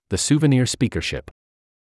The Souvenir Speakership.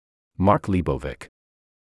 Mark Leibovic.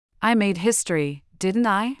 I made history, didn't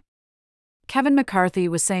I? Kevin McCarthy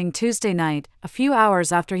was saying Tuesday night, a few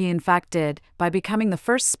hours after he in fact did, by becoming the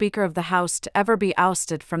first Speaker of the House to ever be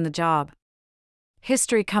ousted from the job.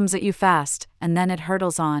 History comes at you fast, and then it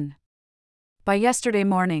hurtles on. By yesterday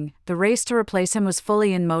morning, the race to replace him was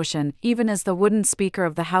fully in motion, even as the wooden Speaker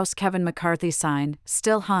of the House Kevin McCarthy sign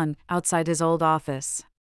still hung outside his old office.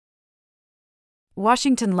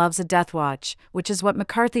 Washington loves a death watch, which is what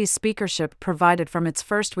McCarthy's speakership provided from its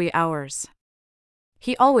first wee hours.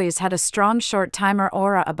 He always had a strong short-timer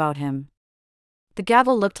aura about him. The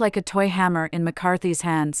gavel looked like a toy hammer in McCarthy's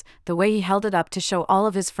hands, the way he held it up to show all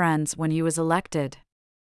of his friends when he was elected.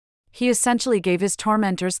 He essentially gave his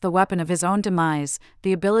tormentors the weapon of his own demise,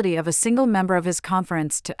 the ability of a single member of his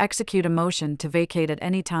conference to execute a motion to vacate at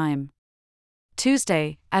any time.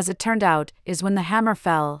 Tuesday, as it turned out, is when the hammer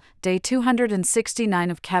fell, day 269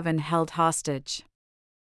 of Kevin held hostage.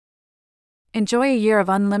 Enjoy a year of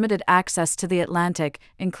unlimited access to The Atlantic,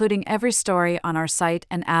 including every story on our site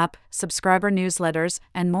and app, subscriber newsletters,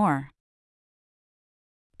 and more.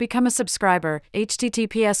 Become a subscriber,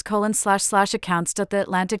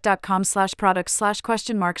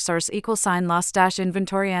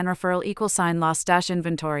 https://accounts.theatlantic.com/products/?source=loss-inventory and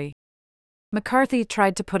referral=loss-inventory. McCarthy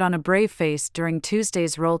tried to put on a brave face during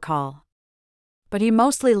Tuesday's roll call. But he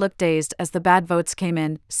mostly looked dazed as the bad votes came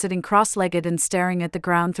in, sitting cross-legged and staring at the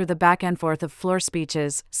ground through the back and forth of floor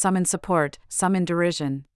speeches, some in support, some in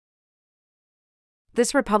derision.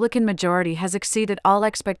 This Republican majority has exceeded all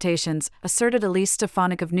expectations, asserted Elise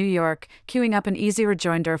Stefanik of New York, queuing up an easy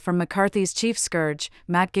rejoinder from McCarthy's chief scourge,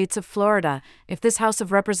 Matt Gaetz of Florida. If this House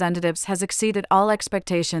of Representatives has exceeded all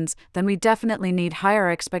expectations, then we definitely need higher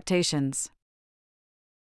expectations.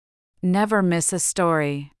 Never miss a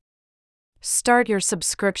story. Start your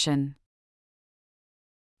subscription.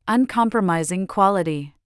 Uncompromising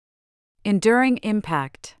quality. Enduring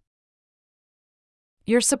impact.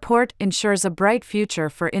 Your support ensures a bright future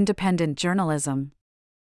for independent journalism.